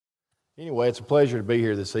Anyway, it's a pleasure to be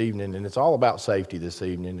here this evening, and it's all about safety this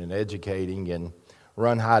evening and educating and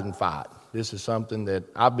run, hide, and fight. This is something that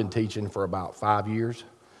I've been teaching for about 5 years,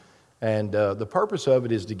 and the purpose of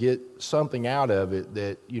it is to get something out of it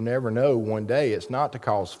that you never know one day. It's not to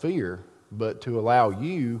cause fear, but to allow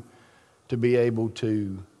you to be able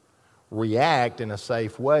to react in a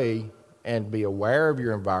safe way and be aware of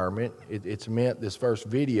your environment. It's meant this first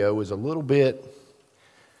video is a little bit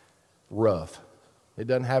rough. It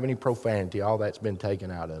doesn't have any profanity. All that's been taken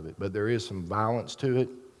out of it. But there is some violence to it.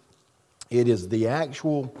 It is the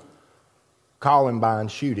actual Columbine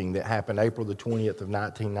shooting that happened April the 20th of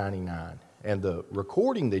 1999. And the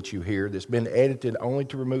recording that you hear that's been edited only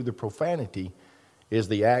to remove the profanity is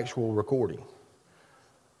the actual recording.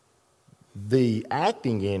 The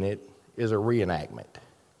acting in it is a reenactment.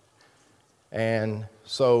 And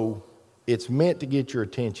so it's meant to get your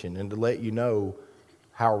attention and to let you know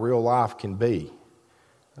how real life can be.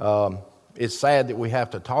 It's sad that we have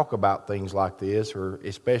to talk about things like this, or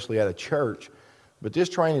especially at a church, but this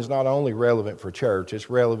training is not only relevant for church, it's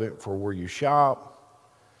relevant for where you shop,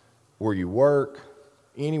 where you work,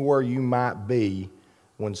 anywhere you might be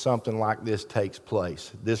when something like this takes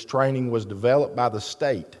place. This training was developed by the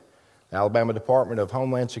state, the Alabama Department of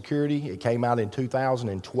Homeland Security. It came out in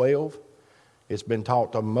 2012. It's been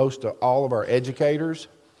taught to most of all of our educators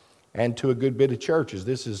and to a good bit of churches.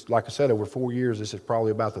 This is, like I said, over 4 years, this is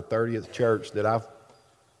probably about the 30th church that I've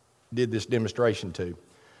did this demonstration to.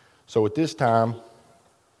 So at this time,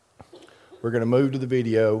 we're going to move to the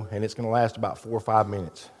video, and it's going to last about 4 or 5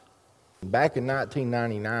 minutes. Back in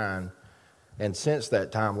 1999, and since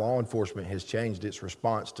that time, law enforcement has changed its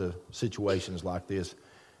response to situations like this.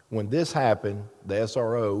 When this happened, the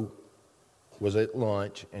SRO was at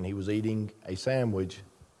lunch, and he was eating a sandwich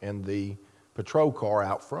in the patrol car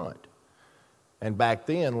out front. And back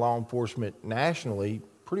then, law enforcement nationally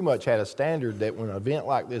pretty much had a standard that when an event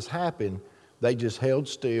like this happened, they just held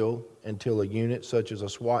still until a unit such as a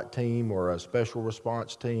SWAT team or a special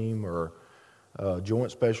response team or a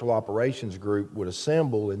joint special operations group would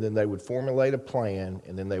assemble, and then they would formulate a plan,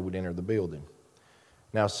 and then they would enter the building.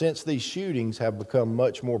 Now, since these shootings have become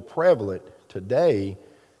much more prevalent today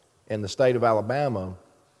in the state of Alabama,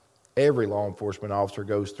 every law enforcement officer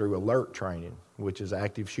goes through alert training, which is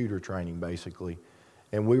active shooter training, basically.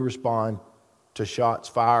 And we respond to shots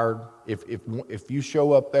fired. If you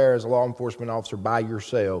show up there as a law enforcement officer by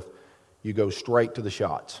yourself, you go straight to the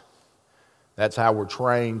shots. That's how we're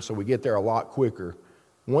trained, so we get there a lot quicker.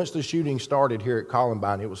 Once the shooting started here at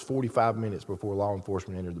Columbine, it was 45 minutes before law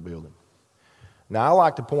enforcement entered the building. Now, I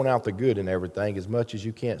like to point out the good in everything, as much as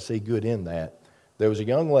you can't see good in that. There was a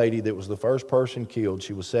young lady that was the first person killed.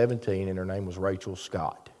 She was 17, and her name was Rachel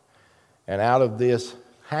Scott. And out of this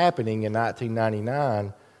happening in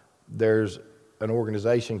 1999, there's an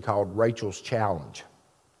organization called Rachel's Challenge.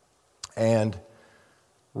 And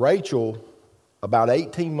Rachel, about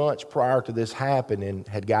 18 months prior to this happening,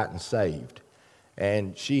 had gotten saved.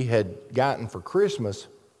 And she had gotten for Christmas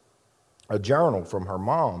a journal from her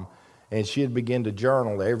mom. And she had begun to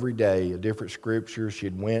journal every day a different scripture. She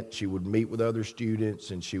would meet with other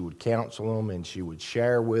students, and she would counsel them, and she would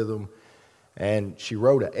share with them. And she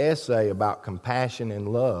wrote an essay about compassion and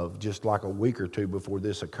love just like a week or two before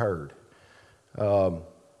this occurred.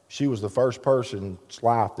 She was the first person's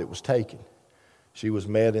life that was taken. She was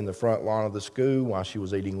met in the front lawn of the school while she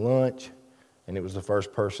was eating lunch, and it was the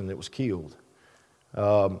first person that was killed.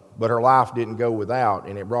 But her life didn't go without,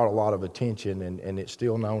 and it brought a lot of attention, and it's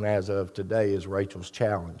still known as of today as Rachel's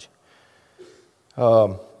Challenge.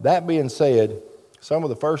 That being said, some of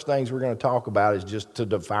the first things we're going to talk about is just to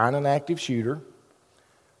define an active shooter,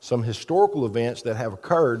 some historical events that have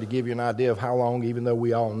occurred to give you an idea of how long, even though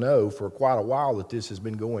we all know for quite a while that this has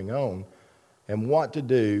been going on, and what to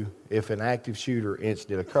do if an active shooter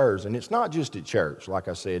incident occurs. And it's not just at church. Like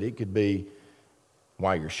I said, it could be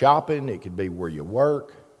while you're shopping, it could be where you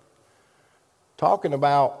work. Talking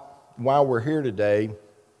about why we're here today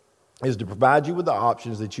is to provide you with the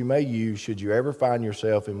options that you may use should you ever find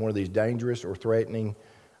yourself in one of these dangerous or threatening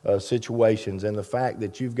situations, and the fact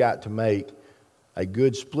that you've got to make a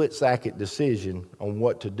good split-second decision on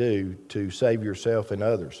what to do to save yourself and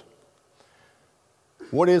others.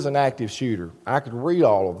 What is an active shooter? I could read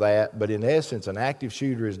all of that, but in essence, an active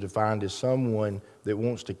shooter is defined as someone that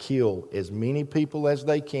wants to kill as many people as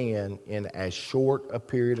they can in as short a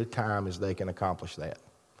period of time as they can accomplish that.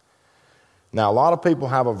 Now, a lot of people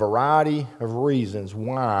have a variety of reasons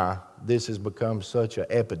why this has become such an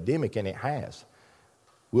epidemic, and it has.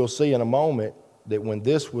 We'll see in a moment that when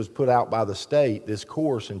this was put out by the state, this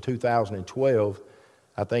course in 2012,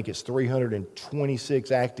 I think it's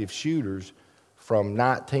 326 active shooters from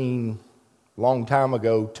long time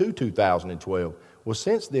ago to 2012. Well,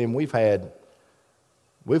 since then we've had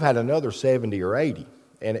another 70 or 80,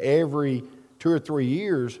 and every 2 or 3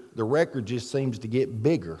 years the record just seems to get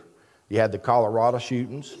bigger. You had the Colorado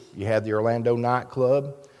shootings, you had the Orlando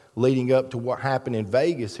nightclub. Leading up to what happened in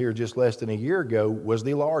Vegas here just less than a year ago was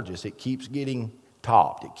the largest. It keeps getting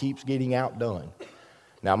topped. It keeps getting outdone.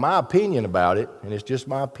 Now, my opinion about it, and it's just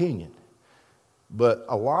my opinion, but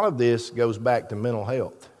a lot of this goes back to mental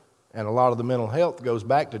health. And a lot of the mental health goes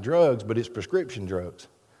back to drugs, but it's prescription drugs.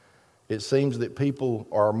 It seems that people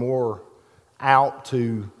are more out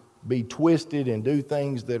to be twisted and do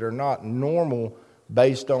things that are not normal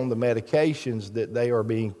based on the medications that they are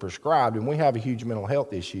being prescribed. And we have a huge mental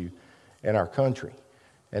health issue in our country.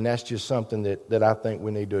 And that's just something that I think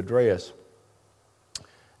we need to address.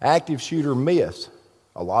 Active shooter myths.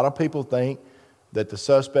 A lot of people think that the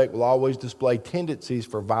suspect will always display tendencies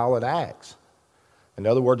for violent acts. In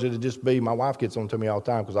other words, it'll just be, my wife gets on to me all the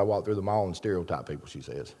time because I walk through the mall and stereotype people, she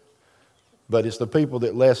says. But it's the people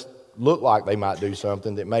that less look like they might do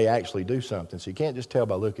something that may actually do something. So you can't just tell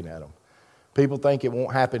by looking at them. People think it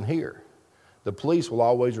won't happen here. The police will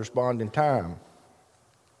always respond in time.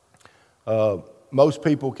 Most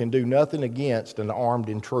people can do nothing against an armed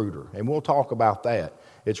intruder, and we'll talk about that.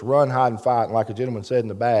 It's run, hide, and fight, and like a gentleman said in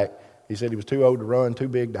the back, he said he was too old to run, too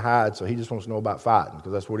big to hide, so he just wants to know about fighting,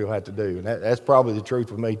 because that's what he'll have to do. And that's probably the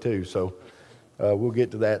truth with me too, so we'll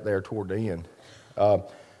get to that there toward the end.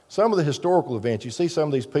 Some of the historical events, you see some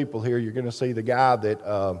of these people here, you're going to see the guy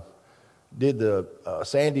that did the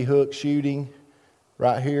Sandy Hook shooting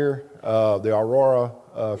right here, the Aurora,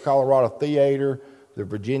 Colorado Theater, the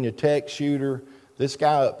Virginia Tech shooter. This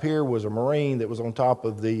guy up here was a Marine that was on top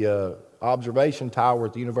of the observation tower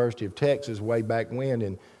at the University of Texas way back when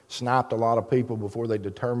and sniped a lot of people before they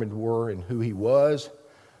determined where and who he was.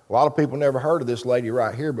 A lot of people never heard of this lady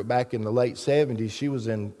right here, but back in the late 70s, she was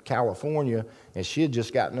in California, and she had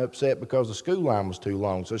just gotten upset because the school line was too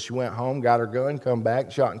long. So she went home, got her gun, come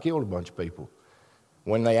back, shot and killed a bunch of people.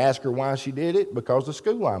 When they asked her why she did it, because the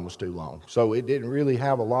school line was too long. So it didn't really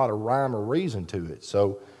have a lot of rhyme or reason to it.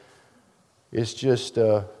 So it's just,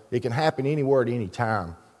 it can happen anywhere at any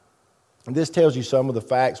time. And this tells you some of the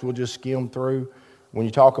facts we'll just skim through. When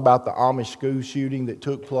you talk about the Amish school shooting that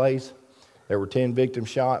took place, there were 10 victims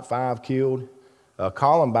shot, 5 killed.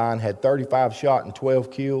 Columbine had 35 shot and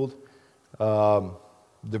 12 killed. The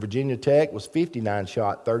Virginia Tech was 59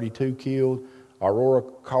 shot, 32 killed. Aurora,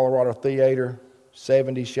 Colorado Theater,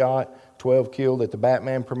 70 shot, 12 killed at the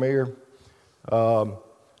Batman premiere. Some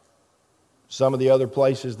of the other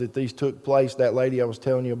places that these took place, that lady I was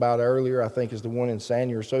telling you about earlier, I think is the one in San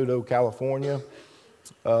Ysidro, California.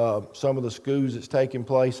 Some of the schools it's taking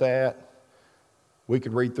place at. We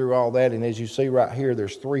could read through all that, and as you see right here,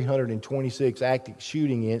 there's 326 active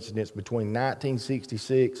shooting incidents between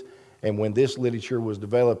 1966 and when this literature was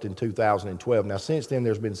developed in 2012. Now, since then,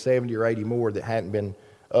 there's been 70 or 80 more that hadn't been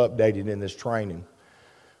updated in this training.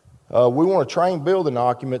 We want to train building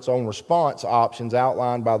occupants on response options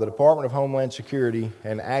outlined by the Department of Homeland Security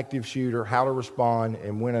and active shooter, how to respond,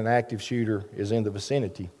 and when an active shooter is in the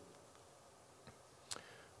vicinity.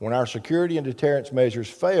 When our security and deterrence measures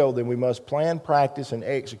fail, then we must plan, practice, and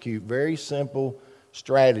execute very simple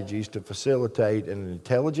strategies to facilitate an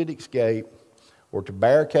intelligent escape or to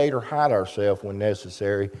barricade or hide ourselves when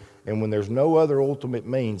necessary, and when there's no other ultimate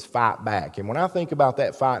means, fight back. And when I think about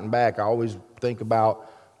that fighting back, I always think about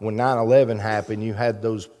when 9/11 happened, you had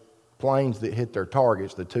those planes that hit their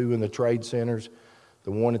targets, the 2 in the trade centers,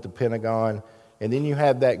 the 1 at the Pentagon, and then you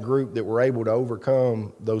had that group that were able to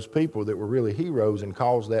overcome those people that were really heroes and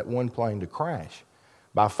cause that one plane to crash.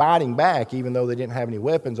 By fighting back, even though they didn't have any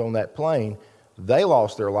weapons on that plane, they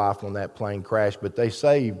lost their life when that plane crashed, but they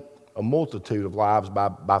saved a multitude of lives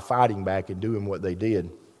by fighting back and doing what they did.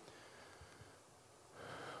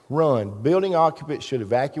 Run. Building occupants should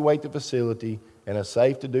evacuate the facility in a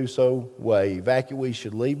safe to do so way. Evacuees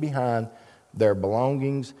should leave behind their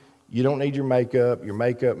belongings. You don't need your makeup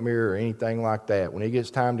mirror, or anything like that. When it gets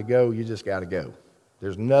time to go, you just got to go.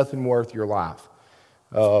 There's nothing worth your life.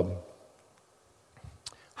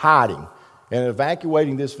 Hiding. And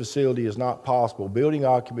evacuating this facility is not possible. Building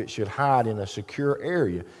occupants should hide in a secure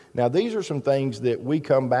area. Now, these are some things that we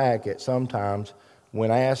come back at sometimes when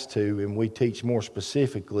asked to, and we teach more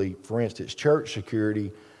specifically, for instance, church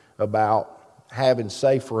security, about having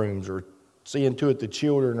safe rooms or seeing to it the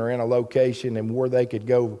children are in a location and where they could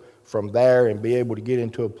go from there and be able to get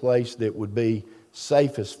into a place that would be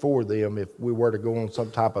safest for them if we were to go on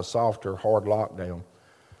some type of soft or hard lockdown.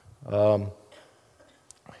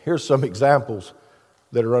 Here's some examples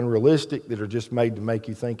that are unrealistic, that are just made to make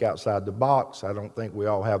you think outside the box. I don't think we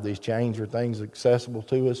all have these chains or things accessible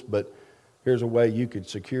to us, but here's a way you could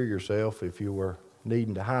secure yourself if you were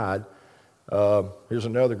needing to hide. Here's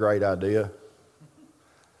another great idea.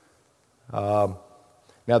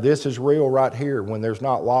 Now this is real right here. When there's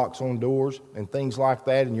not locks on doors and things like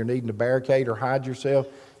that, and you're needing to barricade or hide yourself,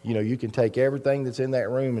 you know, you can take everything that's in that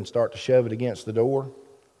room and start to shove it against the door.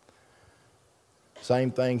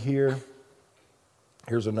 Same thing here.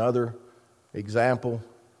 Here's another example.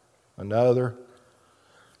 Another.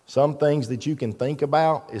 Some things that you can think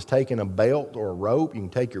about is taking a belt or a rope. You can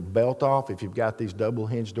take your belt off if you've got these double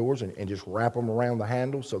hinge doors and just wrap them around the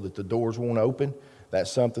handle so that the doors won't open.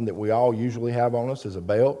 That's something that we all usually have on us, is a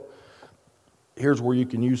belt. Here's where you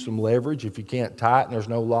can use some leverage. If you can't tie it and there's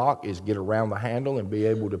no lock, is get around the handle and be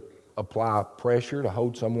able to apply pressure to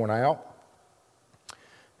hold someone out.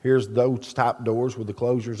 Here's those type doors with the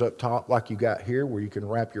closures up top like you got here, where you can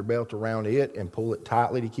wrap your belt around it and pull it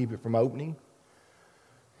tightly to keep it from opening.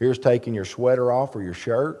 Here's taking your sweater off or your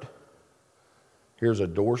shirt. Here's a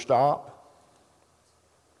doorstop.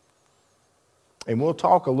 And we'll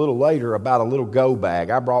talk a little later about a little go bag.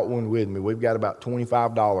 I brought one with me. We've got about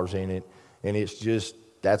 $25 in it, and it's just,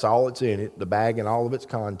 that's all it's in it, the bag and all of its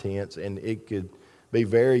contents, and it could be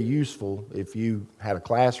very useful if you had a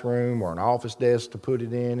classroom or an office desk to put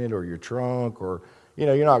it in it, or your trunk, or, you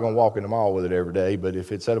know, you're not going to walk in the mall with it every day, but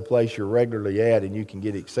if it's at a place you're regularly at and you can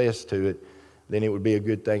get access to it, then it would be a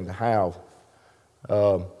good thing to have.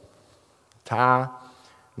 Tie.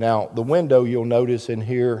 Now, the window, you'll notice in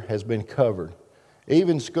here, has been covered.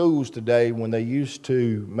 Even schools today, when they used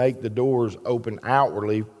to make the doors open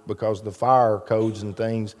outwardly because of the fire codes and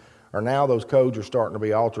things, are now those codes are starting to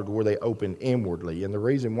be altered where they open inwardly. And the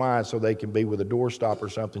reason why is so they can be with a doorstop or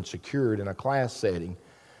something secured in a class setting.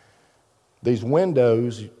 These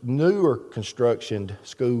windows, newer construction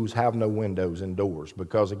schools have no windows and doors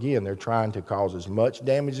because, again, they're trying to cause as much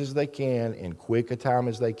damage as they can in quick a time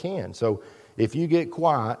as they can. So if you get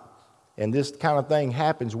quiet and this kind of thing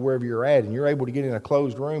happens wherever you're at and you're able to get in a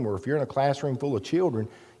closed room, or if you're in a classroom full of children,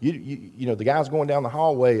 you know, the guy's going down the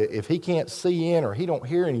hallway, if he can't see in or he don't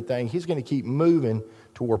hear anything, he's going to keep moving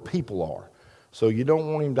to where people are. So you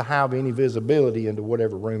don't want him to have any visibility into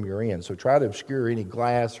whatever room you're in. So try to obscure any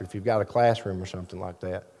glass, or if you've got a classroom or something like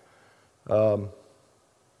that.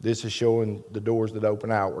 This is showing the doors that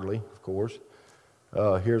open outwardly, of course.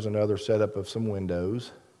 Here's another setup of some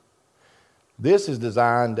windows. This is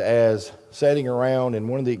designed as setting around, and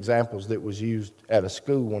one of the examples that was used at a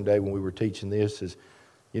school one day when we were teaching this is,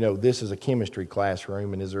 you know, this is a chemistry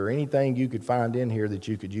classroom, and is there anything you could find in here that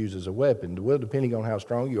you could use as a weapon? Well, depending on how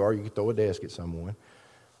strong you are, you could throw a desk at someone.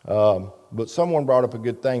 But someone brought up a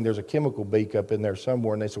good thing. There's a chemical beak up in there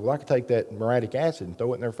somewhere, and they said, well, I could take that muriatic acid and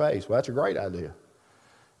throw it in their face. Well, that's a great idea.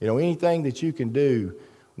 You know, anything that you can do,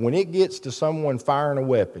 when it gets to someone firing a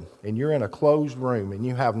weapon, and you're in a closed room, and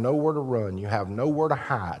you have nowhere to run, you have nowhere to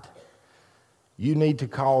hide, you need to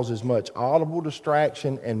cause as much audible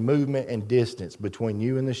distraction and movement and distance between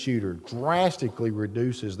you and the shooter. Drastically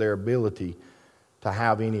reduces their ability to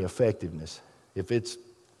have any effectiveness. If it's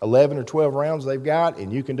 11 or 12 rounds they've got,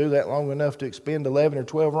 and you can do that long enough to expend 11 or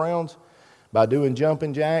 12 rounds by doing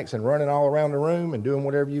jumping jacks and running all around the room and doing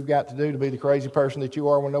whatever you've got to do to be the crazy person that you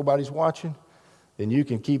are when nobody's watching, then you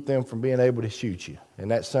can keep them from being able to shoot you. And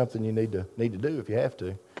that's something you need to do if you have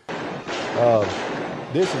to.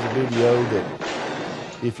 This is a video that,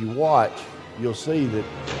 if you watch, you'll see that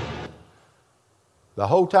the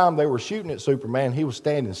whole time they were shooting at Superman, he was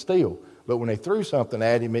standing still. But when they threw something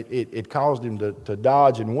at him, it caused him to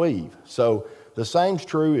dodge and weave. So the same's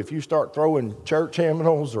true if you start throwing church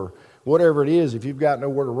hymnals or whatever it is. If you've got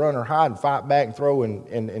nowhere to run or hide, and fight back and throw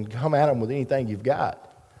and come at them with anything you've got.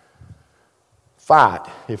 Fight.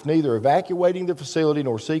 If neither evacuating the facility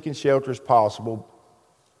nor seeking shelter is possible,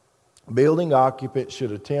 building occupants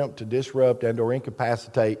should attempt to disrupt and or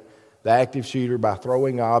incapacitate the active shooter by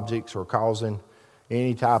throwing objects or causing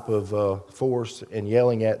any type of force and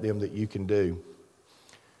yelling at them that you can do.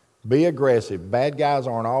 Be aggressive. Bad guys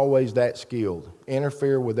aren't always that skilled.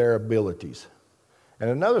 Interfere with their abilities. And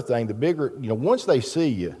another thing, the bigger, once they see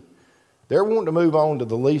you, they're wanting to move on to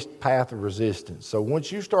the least path of resistance. So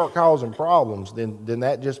once you start causing problems, then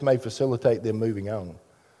that just may facilitate them moving on.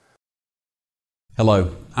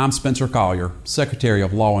 Hello, I'm Spencer Collier, Secretary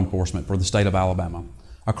of Law Enforcement for the state of Alabama.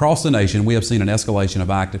 Across the nation, we have seen an escalation of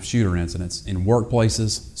active shooter incidents in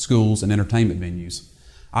workplaces, schools, and entertainment venues.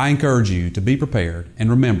 I encourage you to be prepared and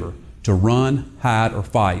remember to run, hide, or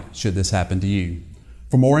fight should this happen to you.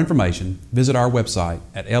 For more information, visit our website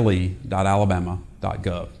at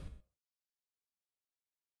le.alabama.gov.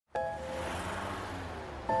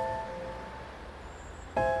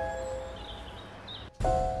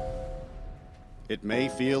 It may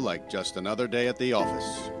feel like just another day at the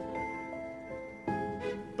office.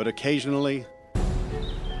 But occasionally,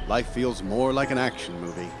 life feels more like an action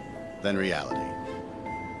movie than reality.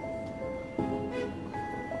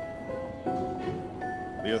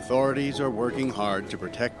 The authorities are working hard to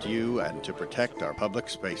protect you and to protect our public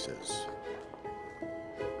spaces.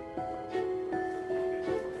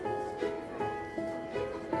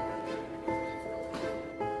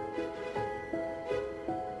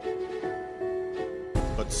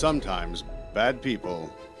 But sometimes bad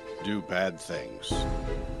people do bad things.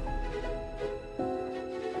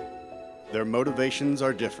 Their motivations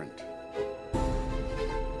are different.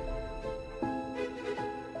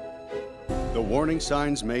 The warning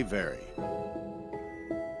signs may vary,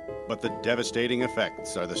 but the devastating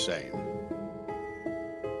effects are the same.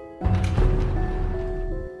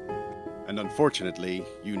 And unfortunately,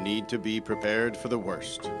 you need to be prepared for the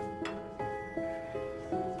worst.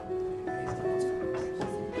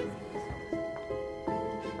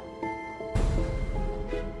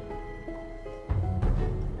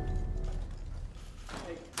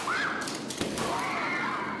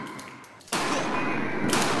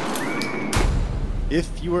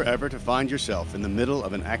 If you were ever to find yourself in the middle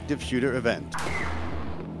of an active shooter event,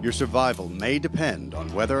 your survival may depend on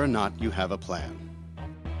whether or not you have a plan.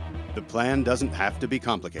 The plan doesn't have to be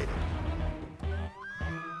complicated.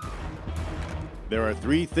 There are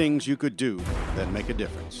 3 things you could do that make a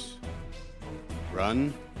difference: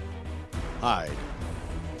 run, hide,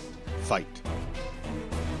 fight.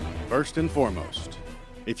 First and foremost,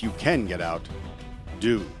 if you can get out,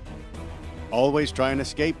 do. Always try and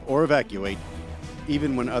escape or evacuate,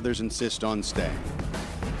 even when others insist on staying.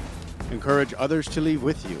 Encourage others to leave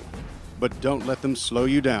with you, but don't let them slow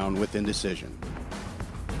you down with indecision.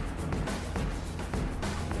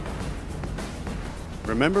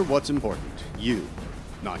 Remember what's important: you,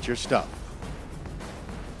 not your stuff.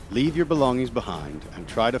 Leave your belongings behind and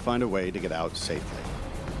try to find a way to get out safely.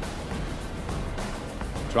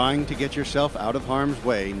 Trying to get yourself out of harm's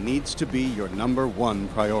way needs to be your #1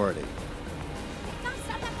 priority.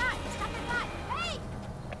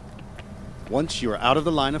 Once you are out of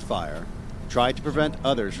the line of fire, try to prevent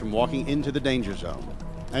others from walking into the danger zone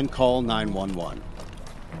and call 911.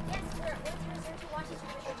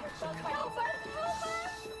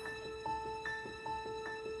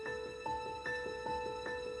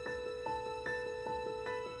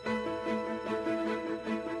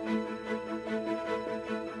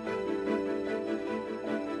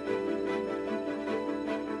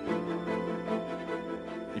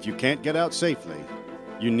 If you can't get out safely,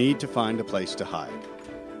 you need to find a place to hide.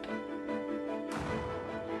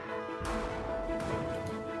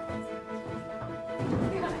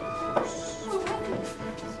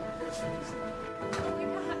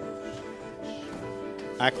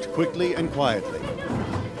 Act quickly and quietly.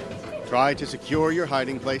 Try to secure your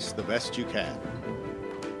hiding place the best you can.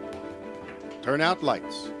 Turn out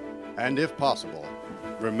lights, and if possible,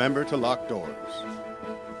 remember to lock doors.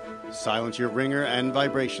 Silence your ringer and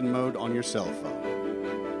vibration mode on your cell phone.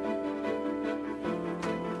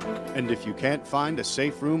 And if you can't find a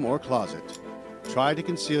safe room or closet, try to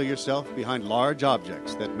conceal yourself behind large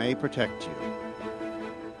objects that may protect you.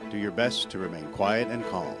 Do your best to remain quiet and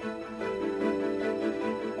calm.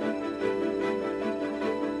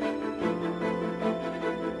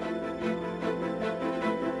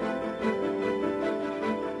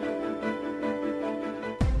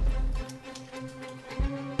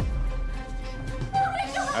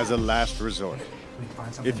 As a last resort,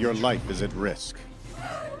 if your life is at risk,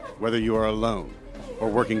 whether you are alone or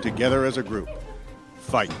working together as a group,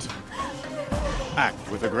 fight.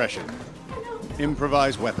 Act with aggression.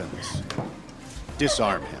 Improvise weapons.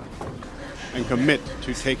 Disarm him. And commit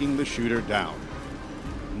to taking the shooter down,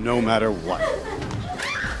 no matter what.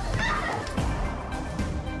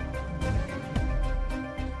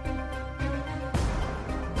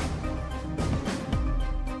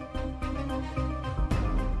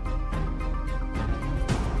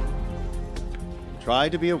 Try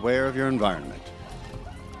to be aware of your environment.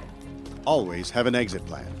 Always have an exit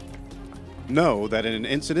plan. Know that in an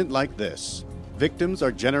incident like this, victims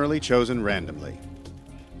are generally chosen randomly.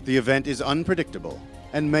 The event is unpredictable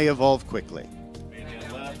and may evolve quickly.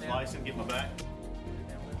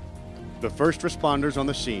 The first responders on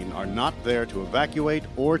the scene are not there to evacuate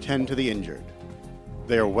or tend to the injured.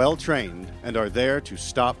 They are well trained and are there to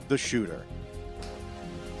stop the shooter.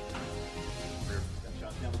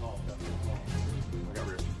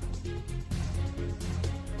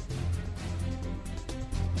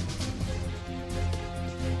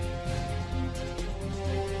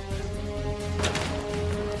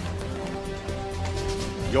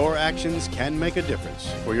 Your actions can make a difference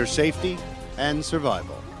for your safety and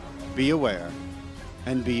survival. Be aware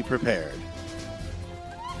and be prepared.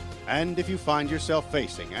 And if you find yourself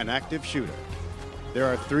facing an active shooter, there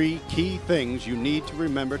are 3 key things you need to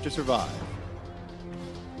remember to survive.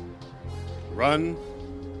 Run,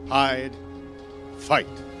 hide, fight.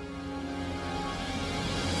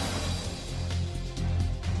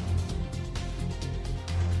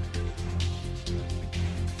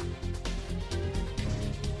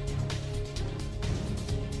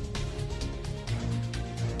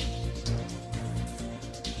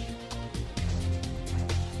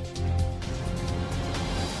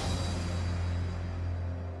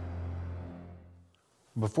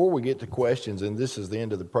 Before we get to questions, and this is the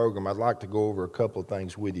end of the program, I'd like to go over a couple of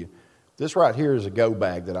things with you. This right here is a go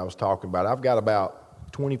bag that I was talking about. I've got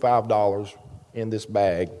about $25 in this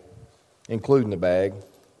bag, including the bag.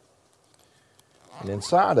 And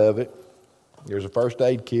inside of it, there's a first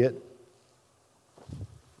aid kit.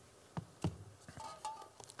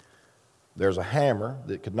 There's a hammer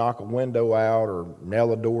that could knock a window out or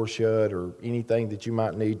nail a door shut or anything that you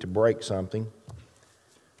might need to break something.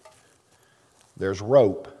 There's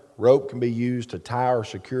rope. Rope can be used to tie or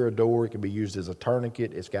secure a door. It can be used as a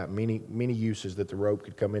tourniquet. It's got many uses that the rope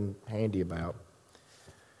could come in handy about.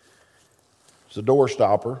 It's a door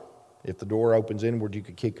stopper. If the door opens inward, you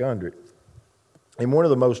could kick under it. And one of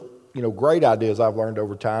the most great ideas I've learned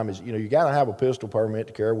over time is you got to have a pistol permit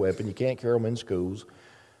to carry a weapon. You can't carry them in schools.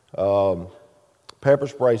 Pepper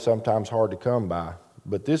spray is sometimes hard to come by,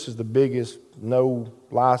 but this is the biggest no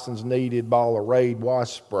license needed ball of Raid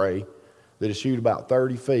wasp spray that'll shoot about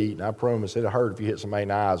 30 feet, and I promise it'll hurt if you hit somebody in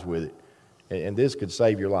the eyes with it. And this could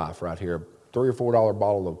save your life right here. $3 or $4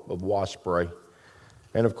 bottle of wasp spray.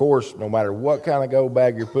 And of course, no matter what kind of go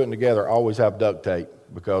bag you're putting together, always have duct tape,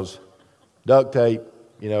 because duct tape,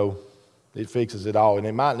 it fixes it all. And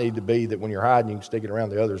it might need to be that when you're hiding, you can stick it around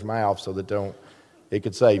the other's mouth so that it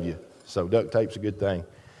could save you. So duct tape's a good thing.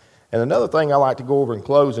 And another thing I like to go over in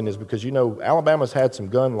closing is because, Alabama's had some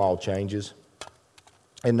gun law changes.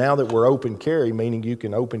 And now that we're open carry, meaning you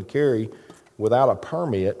can open carry without a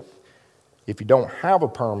permit, if you don't have a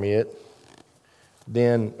permit,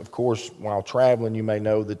 then, of course, while traveling, you may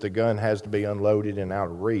know that the gun has to be unloaded and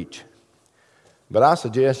out of reach. But I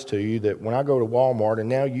suggest to you that when I go to Walmart, and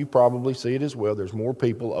now you probably see it as well, there's more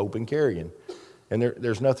people open carrying. And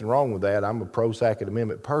there's nothing wrong with that. I'm a pro-Second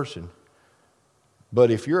Amendment person.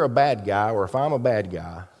 But if you're a bad guy, or if I'm a bad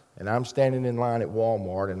guy, and I'm standing in line at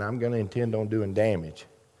Walmart, and I'm going to intend on doing damage,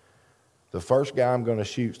 the first guy I'm going to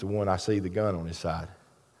shoot is the one I see the gun on his side.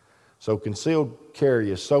 So concealed carry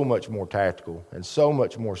is so much more tactical and so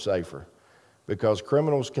much more safer because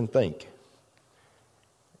criminals can think.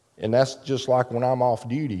 And that's just like when I'm off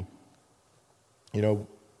duty.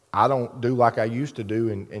 I don't do like I used to do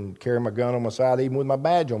and carry my gun on my side even with my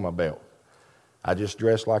badge on my belt. I just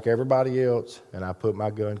dress like everybody else, and I put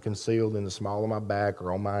my gun concealed in the small of my back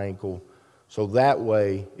or on my ankle. So that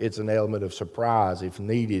way, it's an element of surprise if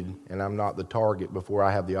needed, and I'm not the target before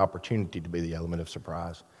I have the opportunity to be the element of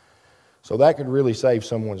surprise. So that could really save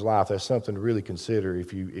someone's life. That's something to really consider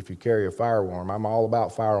if you carry a firearm. I'm all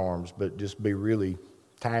about firearms, but just be really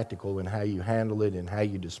tactical in how you handle it and how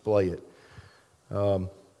you display it.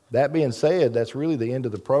 That being said, that's really the end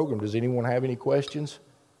of the program. Does anyone have any questions?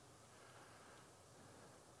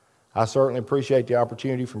 I certainly appreciate the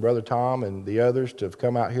opportunity from Brother Tom and the others to have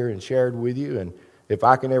come out here and shared with you. And if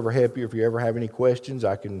I can ever help you, if you ever have any questions,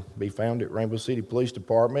 I can be found at Rainbow City Police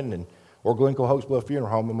Department or Glencoe Hopes Bluff Funeral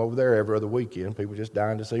Home. I'm over there every other weekend. People just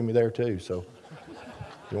dying to see me there too. So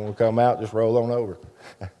if you want to come out, just roll on over.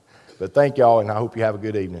 But thank y'all, and I hope you have a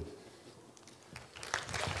good evening.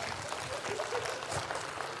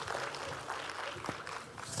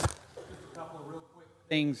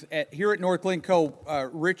 Things here at North Glencoe,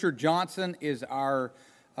 Richard Johnson is our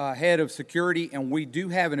head of security, and we do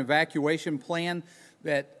have an evacuation plan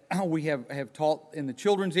that we have taught in the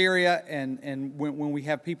children's area, and when we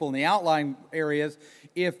have people in the outlying areas,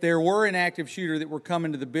 if there were an active shooter that were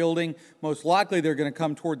coming to the building, most likely they're going to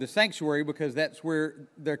come toward the sanctuary because that's where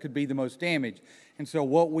there could be the most damage. And so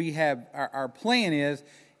what we have, our plan is,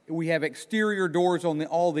 we have exterior doors on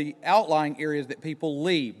all the outlying areas that people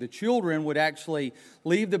leave. The children would actually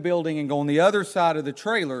leave the building and go on the other side of the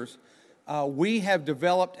trailers. We have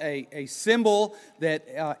developed a symbol that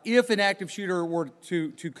if an active shooter were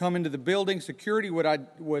to come into the building, security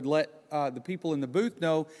would let the people in the booth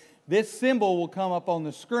know. This symbol will come up on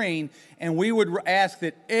the screen, and we would ask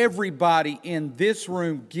that everybody in this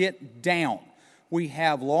room get down. We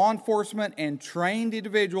have law enforcement and trained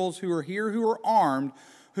individuals who are here who are armed,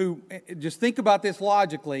 who, just think about this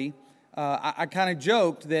logically, I kind of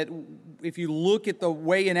joked that if you look at the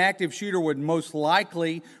way an active shooter would most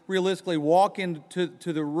likely, realistically, walk into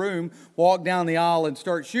the room, walk down the aisle, and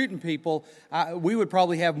start shooting people, we would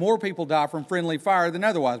probably have more people die from friendly fire than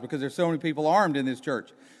otherwise because there's so many people armed in this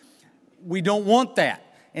church. We don't want that.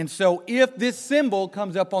 And so if this symbol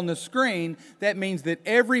comes up on the screen, that means that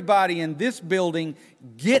everybody in this building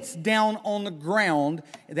gets down on the ground.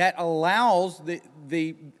 That allows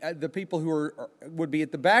the people who would be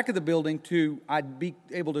at the back of the building to be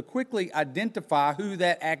able to quickly identify who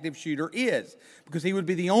that active shooter is, because he would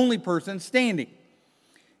be the only person standing.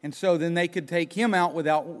 And so then they could take him out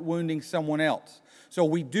without wounding someone else. So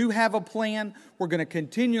we do have a plan. We're going to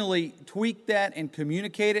continually tweak that and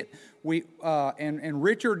communicate it. And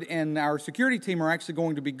Richard and our security team are actually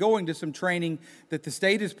going to be going to some training that the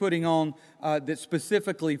state is putting on that's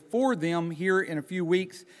specifically for them here in a few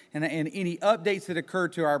weeks. And any updates that occur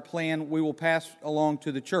to our plan, we will pass along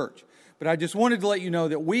to the church. But I just wanted to let you know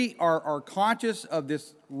that we are conscious of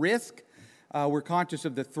this risk. We're conscious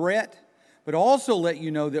of the threat. But also let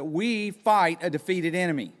you know that we fight a defeated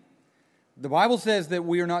enemy. The Bible says that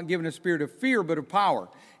we are not given a spirit of fear, but of power.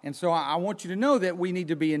 And so I want you to know that we need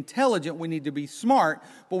to be intelligent, we need to be smart,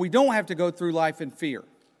 but we don't have to go through life in fear.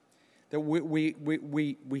 That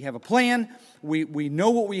we have a plan, we know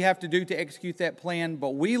what we have to do to execute that plan,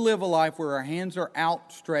 but we live a life where our hands are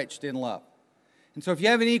outstretched in love. And so if you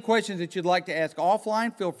have any questions that you'd like to ask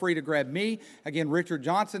offline, feel free to grab me. Again, Richard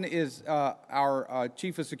Johnson is our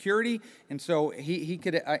Chief of Security, and so he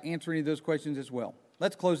could answer any of those questions as well.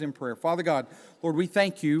 Let's close in prayer. Father God, Lord, we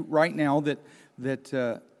thank you right now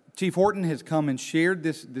that Chief Horton has come and shared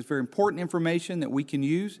this very important information that we can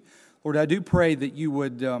use. Lord, I do pray that you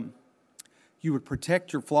would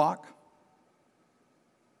protect your flock.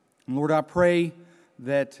 And Lord, I pray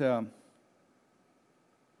that,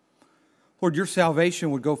 Lord, your salvation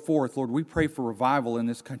would go forth. Lord, we pray for revival in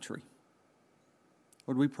this country.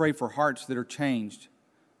 Lord, we pray for hearts that are changed.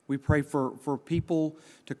 We pray for people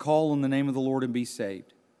to call on the name of the Lord and be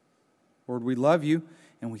saved. Lord, we love you,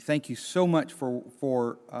 and we thank you so much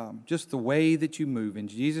for just the way that you move. In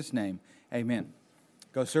Jesus' name, amen.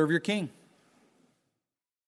 Go serve your King.